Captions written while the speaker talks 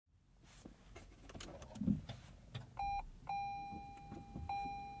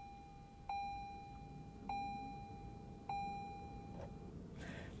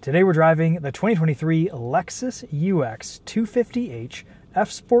Today we're driving the 2023 Lexus UX 250h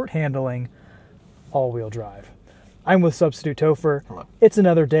F-Sport handling all-wheel drive. I'm with Substitute Topher. Hello. It's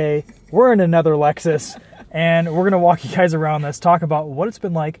another day. We're in another Lexus, and we're going to walk you guys around this, talk about what it's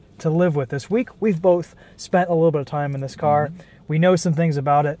been like to live with this week. We've both spent a little bit of time in this car. We know some things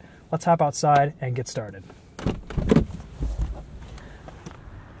about it. Let's hop outside and get started.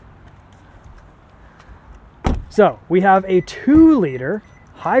 So we have a 2-liter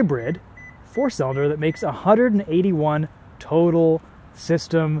hybrid 4-cylinder that makes 181 total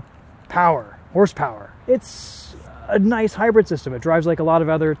system horsepower. It's a nice hybrid system. It drives like a lot of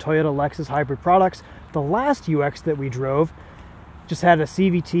other Toyota Lexus hybrid products. The last UX that we drove just had a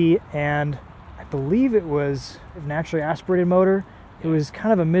CVT and I believe it was a naturally aspirated motor. It was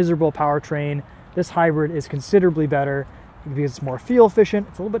kind of a miserable powertrain. This hybrid is considerably better because it's more fuel efficient,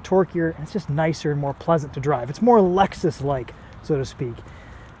 it's a little bit torquier, and it's just nicer and more pleasant to drive. It's more Lexus-like, so to speak.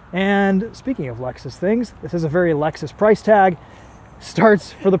 And speaking of Lexus things, this is a very Lexus price tag.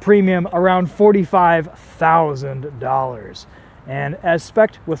 Starts for the premium around $45,000. And as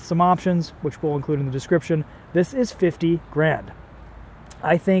spec'd with some options, which we'll include in the description, this is 50 grand.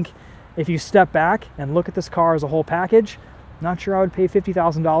 I think if you step back and look at this car as a whole package, not sure I would pay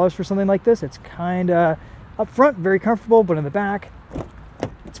 $50,000 for something like this. It's kind of up front, very comfortable, but in the back,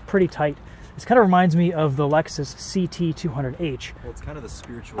 it's pretty tight. This kind of reminds me of the Lexus CT200H. Well, it's kind of the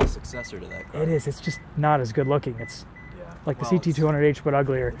spiritual successor to that car. It is. It's just not as good looking. It's like the CT200H, but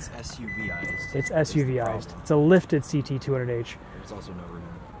uglier. It's SUV-ized. It's SUV-ized. It's a lifted CT200H. There's also no room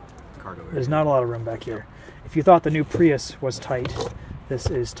in the cargo area. There's not a lot of room back here. If you thought the new Prius was tight, this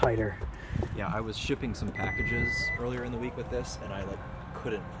is tighter. Yeah, I was shipping some packages earlier in the week with this, and I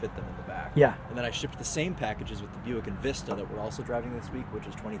couldn't fit them in the back. Yeah. And then I shipped the same packages with the Buick and Vista that we're also driving this week, which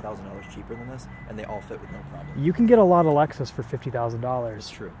is $20,000 cheaper than this, and they all fit with no problem. You can get a lot of Lexus for $50,000. It's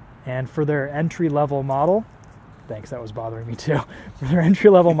true. And for their entry-level model, thanks, that was bothering me too. For their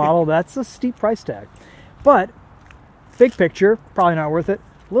entry-level model, that's a steep price tag. But big picture, probably not worth it.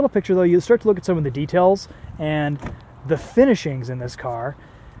 Little picture though, you start to look at some of the details and the finishings in this car,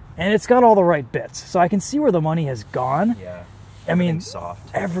 and it's got all the right bits. So I can see where the money has gone. Yeah. I mean,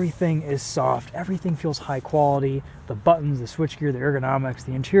 soft. Everything is soft. Everything feels high quality. The buttons, the switchgear, the ergonomics,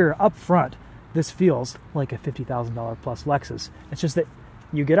 the interior up front. This feels like a $50,000 plus Lexus. It's just that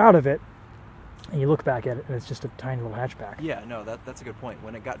you get out of it and you look back at it and it's just a tiny little hatchback. Yeah, no, that's a good point.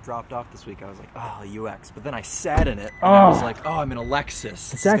 When it got dropped off this week, I was like, oh, UX. But then I sat in it and I was like, oh, I'm in a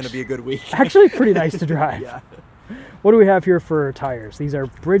Lexus. It's going to be a good week. Actually pretty nice to drive. Yeah. What do we have here for tires? These are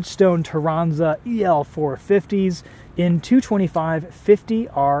Bridgestone Turanza EL450s in 225 50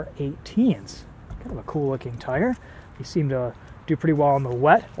 R18s. Kind of a cool looking tire. They seem to do pretty well on the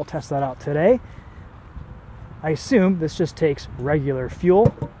wet. We'll test that out today. I assume this just takes regular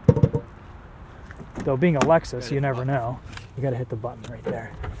fuel. Though being a Lexus, you never know. You gotta hit the button right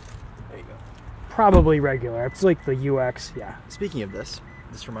there. There you go. Probably regular. It's like the UX, yeah. Speaking of this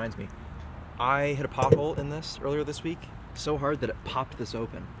reminds me. I hit a pothole in this earlier this week, so hard that it popped this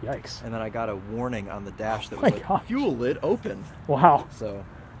open. Yikes. And then I got a warning on the dash that was like, fuel lid open. Wow. So,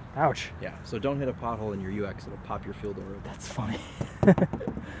 ouch. Yeah, so don't hit a pothole in your UX, it'll pop your fuel door open. That's funny.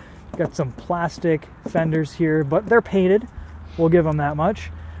 Got some plastic fenders here, but they're painted. We'll give them that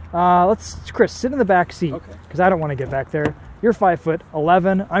much. Chris, sit in the back seat, because I don't want to get back there. You're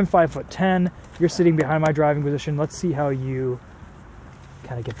 5'11", I'm 5'10". You're sitting behind my driving position. Let's see how you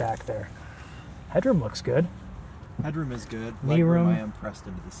kind of get back there. Headroom looks good. Headroom is good. Knee room, I am pressed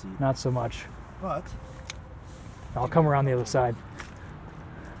into the seat. Not so much. But I'll come around the other side.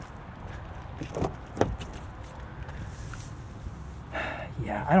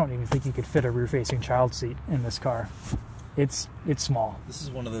 Yeah, I don't even think you could fit a rear-facing child seat in this car. It's small. This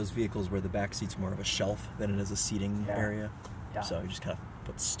is one of those vehicles where the back seat's more of a shelf than it is a seating area. Yeah. So you just kind of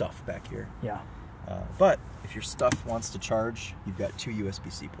put stuff back here. Yeah. But if your stuff wants to charge, you've got 2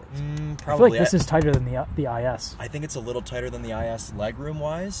 USB-C ports. I feel like this is tighter than the IS. I think it's a little tighter than the IS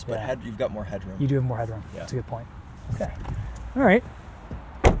legroom-wise, but you've got more headroom. You do have more headroom. Yeah. That's a good point. Okay. All right.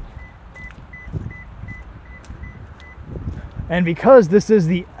 And because this is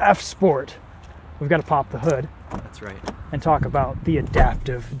the F-Sport, we've got to pop the hood. That's right. And talk about the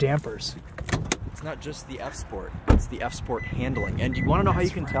adaptive dampers. It's not just the F-Sport, it's the F-Sport handling. And you want to know how you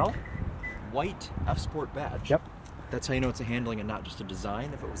can tell? White F-Sport badge. Yep. That's how you know it's a handling and not just a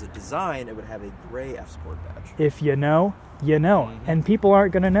design. If it was a design, it would have a gray F-Sport badge. If you know, you know. And people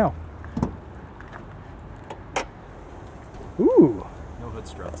aren't going to know. Ooh. No hood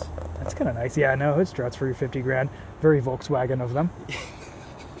struts. That's kind of nice. Yeah, no hood struts for your 50 grand. Very Volkswagen of them.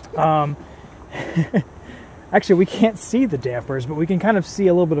 Actually, we can't see the dampers, but we can kind of see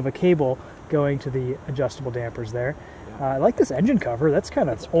a little bit of a cable going to the adjustable dampers there. I like this engine cover. That's kind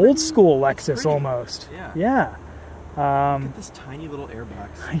of old school Lexus almost. Yeah. Yeah. Look at this tiny little airbox.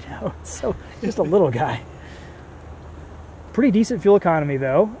 I know. It's so just a little guy. Pretty decent fuel economy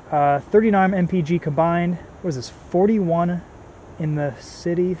though. 39 mpg combined. What is this? 41 in the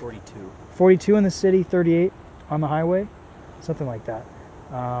city. 42. 42 in the city. 38 on the highway. Something like that.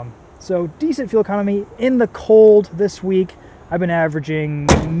 So decent fuel economy in the cold this week. I've been averaging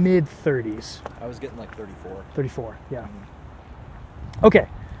mid 30s. I was getting like 34. 34, yeah. Okay,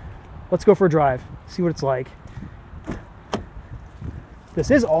 let's go for a drive, see what it's like.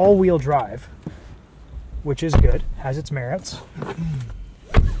 This is all-wheel drive, which is good, has its merits.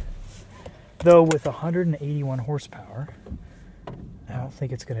 Though with 181 horsepower, I don't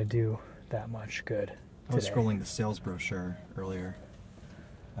think it's going to do that much good. I was scrolling the sales brochure earlier.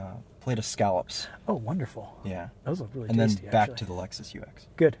 Plate of scallops. Oh, wonderful. Yeah. Those look really tasty, tasty, and then back actually. to the Lexus UX.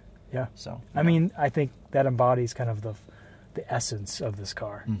 Good, yeah. So, I mean, I think that embodies kind of the essence of this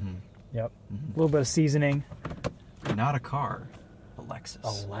car. Mm-hmm. Yep. A little bit of seasoning. Not a car, a Lexus.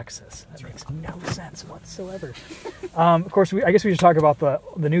 A Lexus. That makes no sense whatsoever. Of course, I guess we should talk about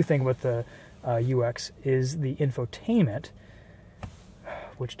the new thing with the UX is the infotainment,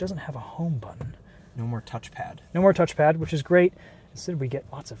 which doesn't have a home button. No more touchpad. No more touchpad, which is great. Instead, we get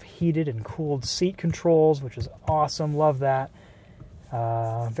lots of heated and cooled seat controls, which is awesome. Love that.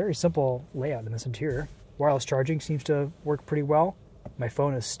 Very simple layout in this interior. Wireless charging seems to work pretty well. My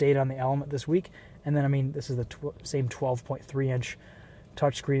phone has stayed on the Element this week. And then, I mean, this is the same 12.3-inch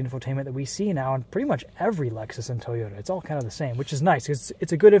touchscreen infotainment that we see now in pretty much every Lexus and Toyota. It's all kind of the same, which is nice.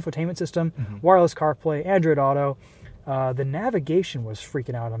 It's a good infotainment system. Wireless CarPlay, Android Auto. The navigation was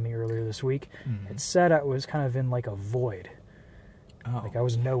freaking out on me earlier this week. It said I was kind of in like a void. Oh. Like I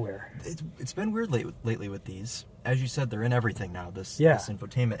was nowhere. It's been weird lately with these. As you said, they're in everything now, this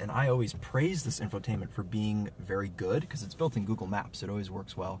infotainment. And I always praise this infotainment for being very good because it's built in Google Maps. It always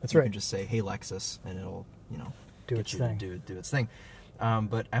works well. That's you right. can just say, hey, Lexus, and it'll, do its thing. Do its thing.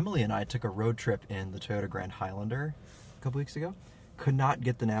 But Emily and I took a road trip in the Toyota Grand Highlander a couple weeks ago. Could not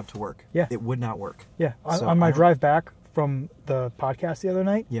get the nav to work. Yeah. It would not work. Yeah. So on my drive back from the podcast the other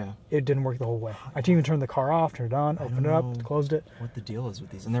night, yeah, it didn't work the whole way. I didn't even turn the car off, turned it on, opened it up, closed it. What the deal is with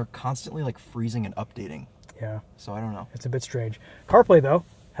these. And they're constantly like freezing and updating. Yeah. So I don't know. It's a bit strange. CarPlay, though,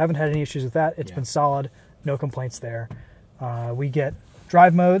 haven't had any issues with that. It's been solid. No complaints there. We get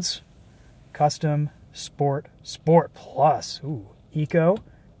drive modes, custom, sport, sport plus, eco,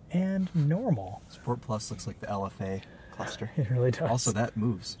 and normal. Sport Plus looks like the LFA cluster. It really does. Also, that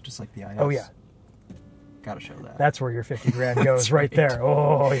moves just like the IS. Oh, yeah. Gotta show that. That's where your 50 grand goes right there.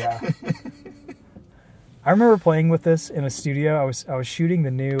 Oh, yeah. I remember playing with this in a studio. I was shooting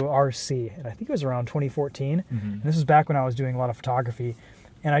the new RC, and I think it was around 2014. And this was back when I was doing a lot of photography.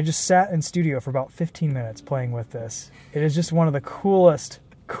 And I just sat in studio for about 15 minutes playing with this. It is just one of the coolest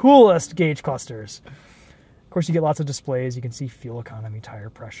gauge clusters. Of course, you get lots of displays. You can see fuel economy, tire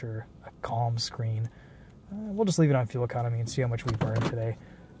pressure, a calm screen. We'll just leave it on fuel economy and see how much we burned today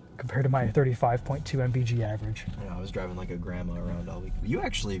compared to my 35.2 mpg average. I was driving like a grandma around all week. You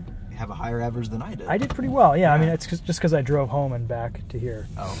actually have a higher average than I did. I did pretty well, yeah. I mean, it's just because I drove home and back to here.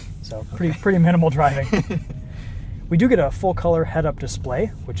 Oh. So pretty minimal driving. We do get a full color head-up display,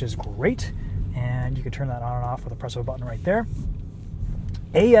 which is great. And you can turn that on and off with a press of a button right there.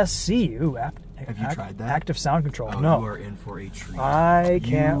 ASC, have you tried that? Active sound control. Oh, no. You are in for a treat. I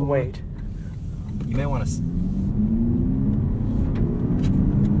can't wait. You may want to...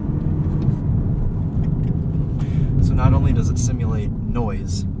 So not only does it simulate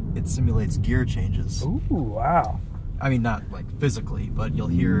noise, it simulates gear changes. Ooh, wow. I mean, not like physically, but you'll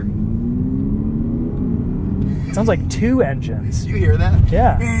hear... It sounds like two engines. You hear that?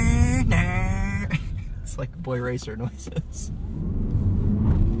 Yeah. It's like boy racer noises.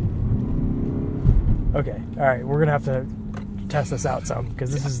 Okay, all right, we're gonna have to test this out some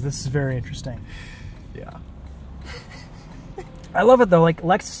because this is very interesting. Yeah. I love it though. Like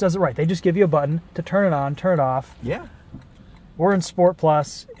Lexus does it right. They just give you a button to turn it on, turn it off. Yeah. We're in Sport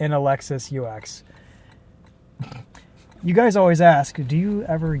Plus in a Lexus UX. You guys always ask, do you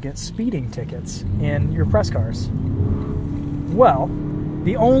ever get speeding tickets in your press cars? Well,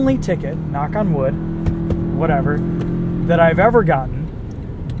 the only ticket, knock on wood, whatever, that I've ever gotten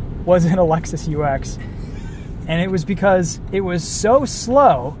was in a Lexus UX. And it was because it was so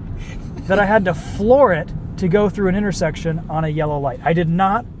slow that I had to floor it to go through an intersection on a yellow light. I did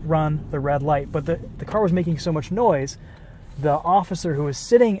not run the red light, but the car was making so much noise, the officer who was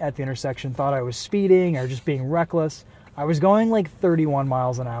sitting at the intersection thought I was speeding or just being reckless. I was going like 31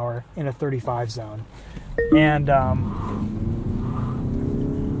 miles an hour in a 35 zone, and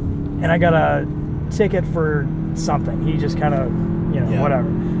I got a ticket for something. He just kind of, you know, whatever.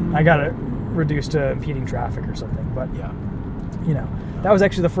 I got it reduced to impeding traffic or something. But you know, that was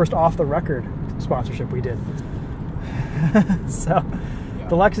actually the first off the record sponsorship we did. So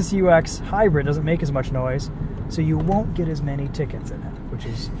the Lexus UX Hybrid doesn't make as much noise, so you won't get as many tickets in it, which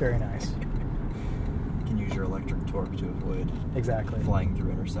is very nice. You can use your electric torque to avoid flying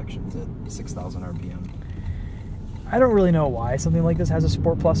through intersections at 6,000 RPM. I don't really know why something like this has a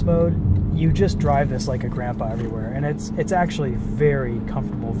Sport Plus mode. You just drive this like a grandpa everywhere, and it's actually very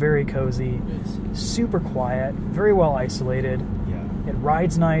comfortable, very cozy, super quiet, very well isolated. It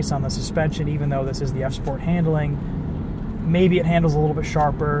rides nice on the suspension, even though this is the F Sport handling. Maybe it handles a little bit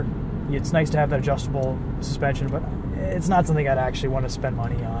sharper. It's nice to have that adjustable suspension, but it's not something I'd actually want to spend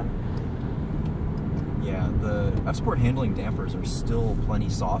money on. Yeah, the F Sport handling dampers are still plenty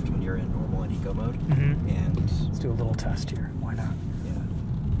soft when you're in normal and eco mode. And let's do a little test here. Why not? Yeah.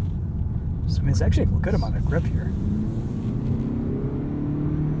 So, I mean, it's actually a good amount of grip here.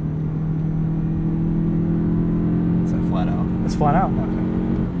 Is that flat out? It's flat out. Okay.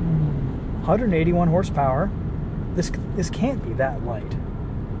 181 horsepower. This can't be that light.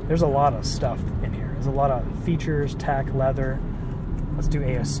 There's a lot of stuff in here. There's a lot of features, tech, leather. Let's do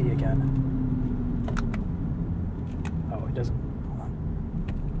ASC again. Oh, it doesn't. Hold on.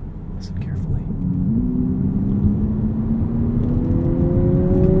 Listen carefully.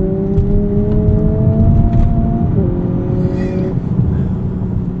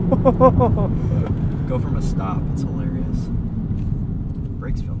 Go from a stop. It's hilarious.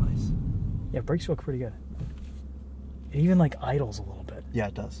 Brakes feel nice. Yeah, brakes feel pretty good. It even like idles a little bit. Yeah,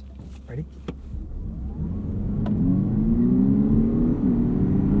 it does. Ready?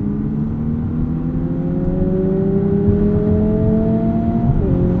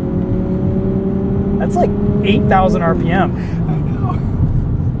 That's like 8,000 RPM. I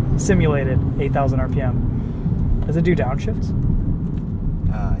know. Simulated 8,000 RPM. Does it do downshifts?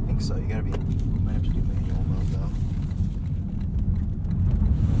 I think so. You gotta be. You might have to do manual mode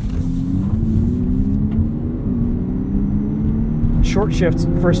though. Short shifts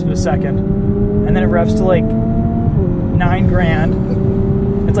first into second, and then it revs to like 9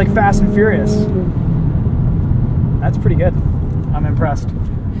 grand. It's like Fast and Furious. That's pretty good. I'm impressed.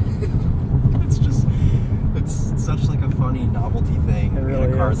 It's such like a funny novelty thing really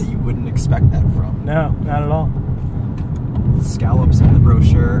in a car is. that you wouldn't expect that from. No, not at all. Scallops in the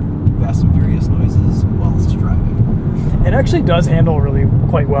brochure, Fast and Furious noises whilst driving. It actually does handle really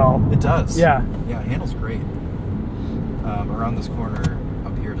quite well. It does. Yeah. Yeah, it handles great. Around this corner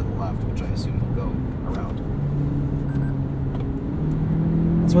up here to the left, which I assume will go around.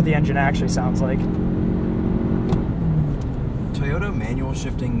 That's what the engine actually sounds like. Toyota manual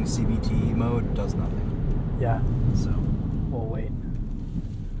shifting CVT mode does nothing. Yeah. So We'll wait.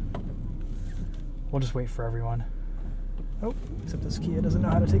 We'll just wait for everyone. Oh, except this Kia doesn't know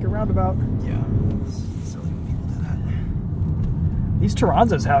how to take a roundabout. yeah, it's silly when people do that. These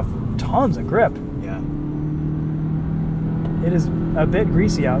Turanzas have tons of grip. Yeah. It is a bit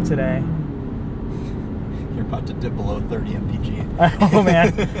greasy out today. You're about to dip below 30 mpg. Oh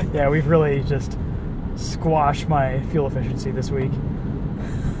man, yeah, we've really just squashed my fuel efficiency this week.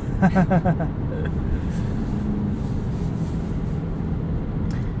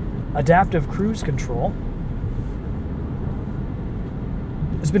 Adaptive cruise control.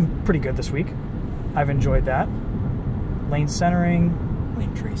 It's been pretty good this week. I've enjoyed that. Lane centering.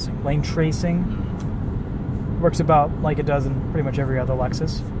 Lane tracing. Lane tracing. Works about like it does in pretty much every other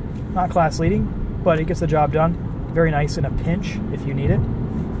Lexus. Not class leading, but it gets the job done. Very nice in a pinch if you need it.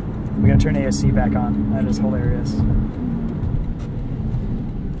 We gotta turn ASC back on. That is hilarious.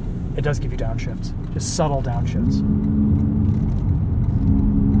 It does give you downshifts. Just subtle downshifts.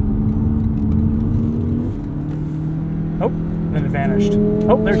 Oh, and then it vanished.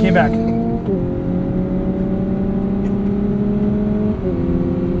 Oh, there it came back.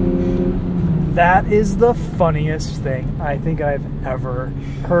 That is the funniest thing I think I've ever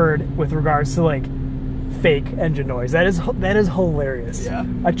heard with regards to like fake engine noise. That is hilarious. Yeah.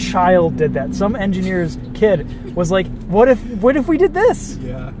 A child did that. Some engineer's kid was like, "What if we did this?"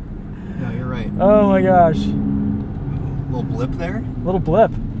 Yeah. No, you're right. Oh my gosh. Little blip there. Little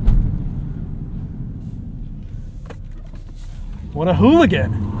blip. What a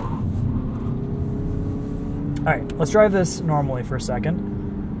hooligan. All right, let's drive this normally for a second.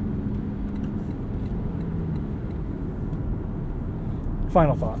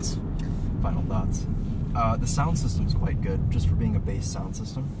 Final thoughts. Final thoughts. The sound system's quite good, just for being a base sound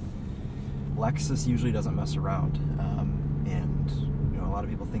system. Lexus usually doesn't mess around, and you know, a lot of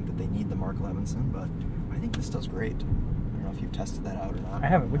people think that they need the Mark Levinson, but I think this does great. I don't know if you've tested that out or not. I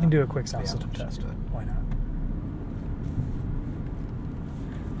haven't. We can do a quick sound system test. Why not?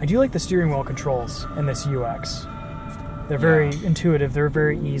 I do like the steering wheel controls in this UX. They're very intuitive. They're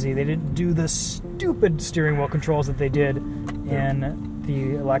very easy. They didn't do the stupid steering wheel controls that they did in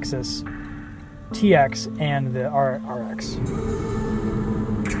the Lexus TX and the RX.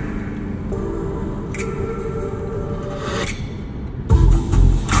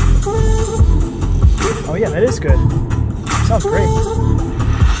 Oh yeah, that is good. Sounds great.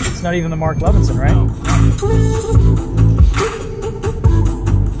 It's not even the Mark Levinson, right? No.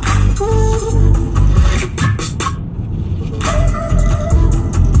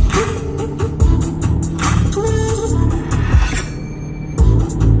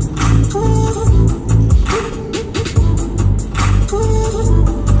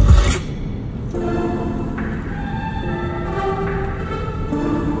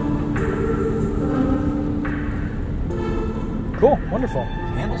 Cool, wonderful. It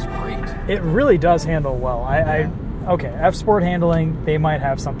handles great. It really does handle well. Okay, F-Sport handling, they might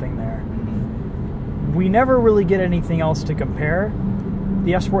have something there. We never really get anything else to compare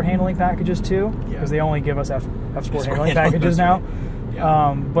the F-Sport handling packages to, because they only give us F-Sport handling packages now.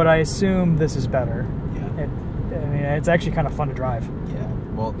 Yeah. But I assume this is better. Yeah. I mean, it's actually kind of fun to drive. Yeah.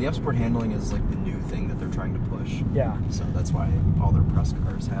 Well, the F-Sport handling is like the new thing that they're trying to push. Yeah. So that's why all their press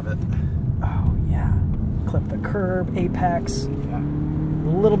cars have it. Oh, yeah. Clip the curb, apex. Yeah.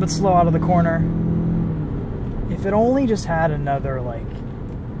 A little bit slow out of the corner. If it only just had another, like,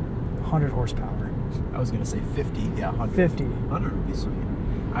 100 horsepower. I was going to say 50. Yeah, 100. 50. 100 would be sweet.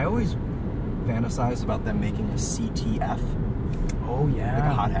 I always fantasized about them making a CTF. Oh, yeah. Like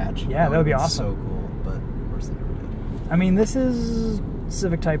a hot hatch. Yeah, that would be awesome. So cool, but of course they never did. I mean, this is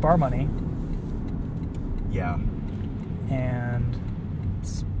Civic Type R money. Yeah. And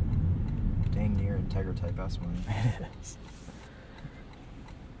it's dang near Integra Type S money. It is.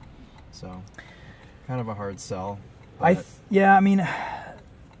 So, kind of a hard sell. Yeah, I mean,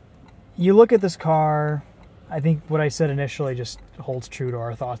 you look at this car, I think what I said initially just holds true to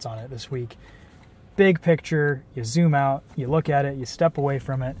our thoughts on it this week. Big picture, you zoom out, you look at it, you step away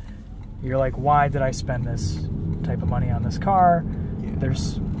from it, you're like, why did I spend this type of money on this car? Yeah.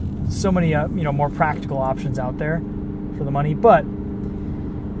 There's so many more practical options out there for the money, but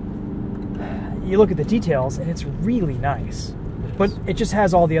you look at the details and it's really nice. But it just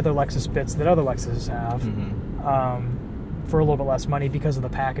has all the other Lexus bits that other Lexuses have for a little bit less money because of the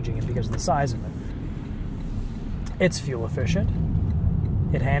packaging and because of the size of it. It's fuel efficient.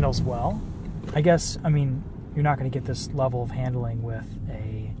 It handles well. I guess, I mean, you're not going to get this level of handling with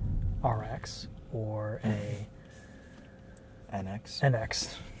a RX or a NX.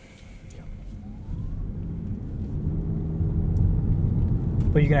 Yeah.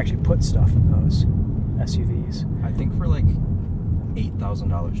 But you can actually put stuff in those SUVs. I think for like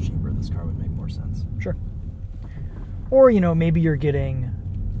 $8,000 cheaper, this car would make more sense. Sure. Or, maybe you're getting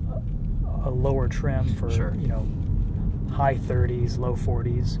a lower trim for, high 30s, low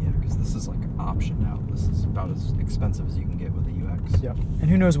 40s. Yeah, because this is like optioned out. This is about as expensive as you can get with a UX. Yep. And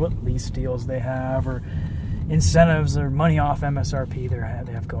who knows what lease deals they have or incentives or money off MSRP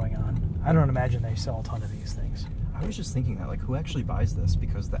they have going on. I don't imagine they sell a ton of these things. I was just thinking that, like, who actually buys this?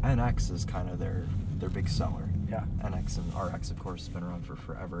 Because the NX is kind of their big seller. Yeah. NX and RX, of course, has been around for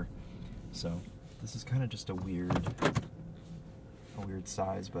forever. So this is kind of just a weird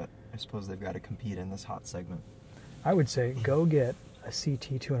size, but I suppose they've got to compete in this hot segment. I would say go get a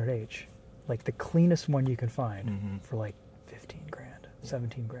CT200H, like the cleanest one you can find, for like 15 grand,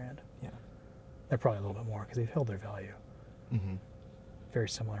 17 grand. Yeah. They're probably a little bit more because they've held their value. Very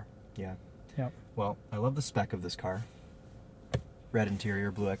similar. Yeah. Yep. Well, I love the spec of this car. Red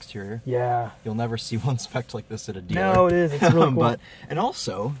interior, blue exterior. Yeah. You'll never see one spec like this at a dealer. No, it is. It's really cool. And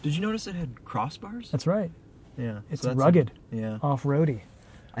also, did you notice it had crossbars? That's right. Yeah. It's rugged. Yeah. Off-roady.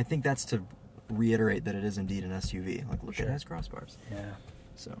 I think that's to reiterate that it is indeed an SUV. Like, look, it has crossbars. Yeah.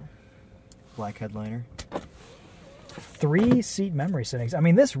 So, black headliner. 3 seat memory settings. I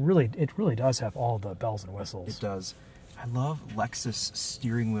mean, it really does have all the bells and whistles. It does. I love Lexus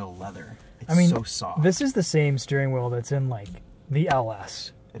steering wheel leather. It's so soft. This is the same steering wheel that's in like the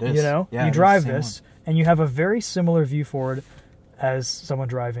LS. It is. Yeah, you drive this and you have a very similar view forward as someone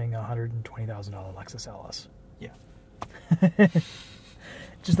driving a $120,000 Lexus LS. Yeah.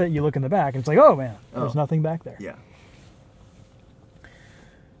 Just that you look in the back and it's like, oh man, there's nothing back there. Yeah.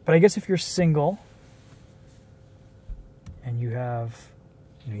 But I guess if you're single and you have,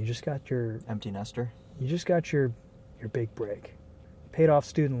 you just got your empty nester. You just got your big brake. paid off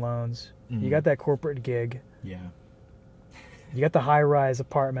student loans. You got that corporate gig. Yeah. You got the high-rise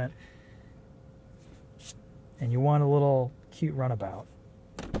apartment. And you want a little cute runabout.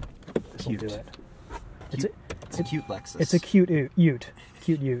 This will do it. It's a cute Lexus. It's a cute ute.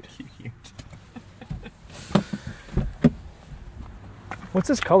 Cute ute. Cute ute. What's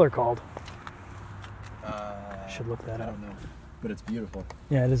this color called? Should look that up. I don't know, but it's beautiful.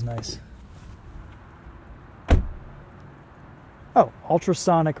 Yeah, it is nice. Oh,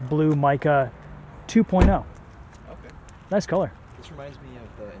 ultrasonic blue mica 2.0. Okay. Nice color. This reminds me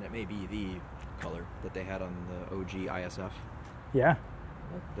of the, and it may be the color that they had on the OG ISF. Yeah.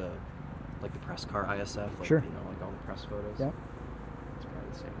 Like the press car ISF. Like, sure. You know, like all the press photos. Yep. It's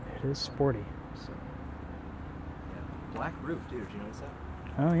probably the same. It is sporty. So, yeah. Black roof, dude. Did you notice that?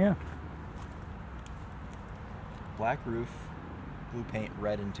 Oh yeah. Black roof, blue paint,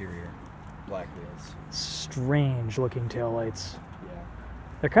 red interior, black wheels. Strange looking taillights. Yeah.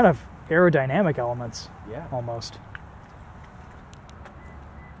 They're kind of aerodynamic elements. Yeah. Almost.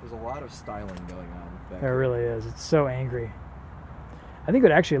 There's a lot of styling going on back There really is. It's so angry. I think it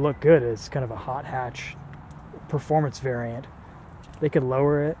would actually look good as kind of a hot hatch performance variant. They could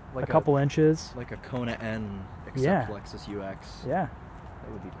lower it like a couple inches. Like a Kona N, except Yeah. Lexus UX. Yeah.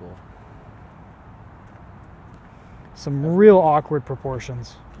 That would be cool. Some real awkward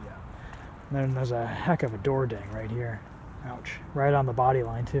proportions. Yeah. And then there's a heck of a door ding right here. Ouch. Right on the body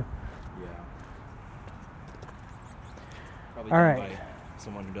line too. Yeah. Probably All done right. by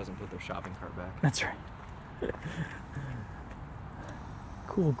someone who doesn't put their shopping cart back. That's right.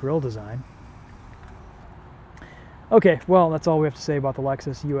 Cool grill design. Okay, well, that's all we have to say about the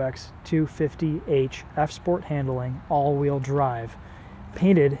Lexus UX 250h F-Sport handling, all-wheel drive,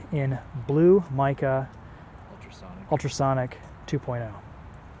 painted in blue mica ultrasonic 2.0.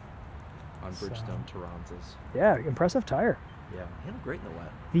 On Bridgestone Tarantas. Yeah, impressive tire. Yeah, handled great in the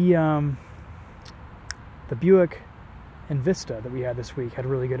wet. The Buick Envista that we had this week had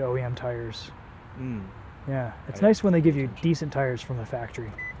really good OEM tires. Yeah, it's nice when they give you decent tires from the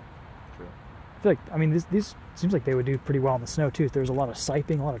factory. True. I feel like, I mean, these seems like they would do pretty well in the snow too. There's a lot of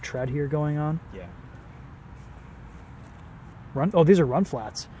siping, a lot of tread here going on. Yeah. These are run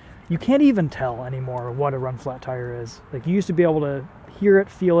flats. You can't even tell anymore what a run flat tire is. Like, you used to be able to hear it,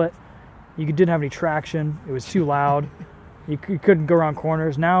 feel it. You didn't have any traction. It was too loud. You couldn't go around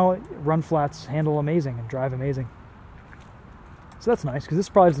corners. Now run flats handle amazing and drive amazing. So that's nice, because this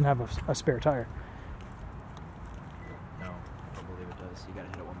probably doesn't have a spare tire. No, I don't believe it does. You gotta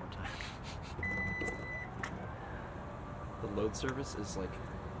hit it one more time. The load service is like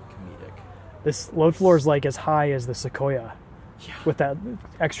comedic. This load floor is like as high as the Sequoia, with that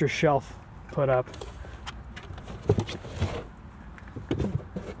extra shelf put up.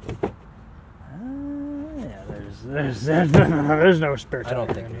 Yeah, there's no spare tire. I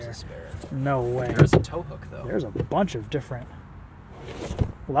don't think in there's here. a spare. No way. There's a tow hook though. There's a bunch of different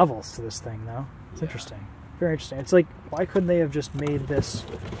levels to this thing, though. It's interesting. Very interesting. It's like, why couldn't they have just made this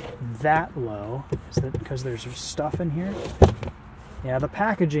that low? Is that because there's stuff in here? Yeah, the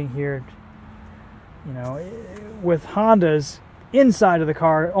packaging here, you know, with Honda's inside of the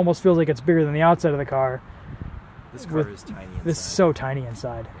car, almost feels like it's bigger than the outside of the car. This car is tiny inside. This is so tiny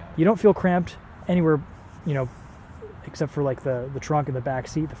inside. Yeah. You don't feel cramped anywhere, you know, except for like the trunk and the back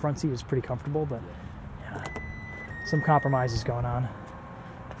seat. The front seat is pretty comfortable, but yeah, some compromises going on.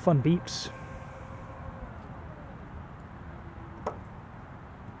 Fun beeps.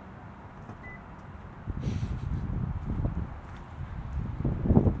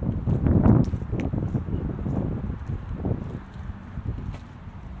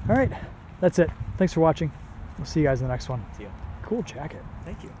 All right, that's it. Thanks for watching. We'll see you guys in the next one. See ya. Cool jacket.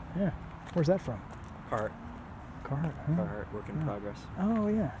 Thank you. Yeah. Where's that from? Carhartt. Carhartt. Huh? Carhartt, work in progress. Oh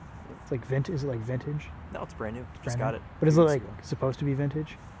yeah. It's like vintage. Is it like vintage? No, it's brand new. Just Brand got new? it. But is it 2 weeks like ago. supposed to be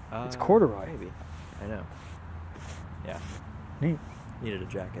vintage? It's corduroy. Maybe. I know. Yeah. Neat. Needed a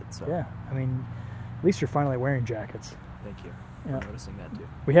jacket, so. Yeah. I mean, at least you're finally wearing jackets. Thank you Yeah. for noticing that too.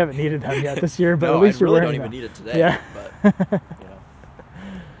 We haven't needed them yet this year, but No, at least I you're really wearing don't even them. need it today. Yeah. But,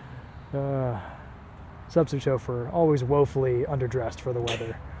 you know. Substitute chauffeur, always woefully underdressed for the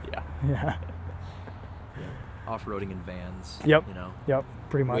weather. Yeah. Yeah. Off-roading in vans. Yep. You know. Yep.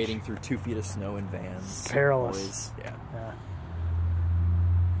 Pretty much. Wading through 2 feet of snow in vans. Perilous. Always, yeah. Yeah.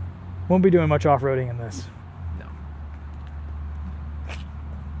 Won't be doing much off-roading in this. No.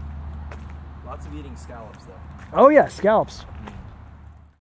 Lots of eating scallops though. Oh yeah, scallops.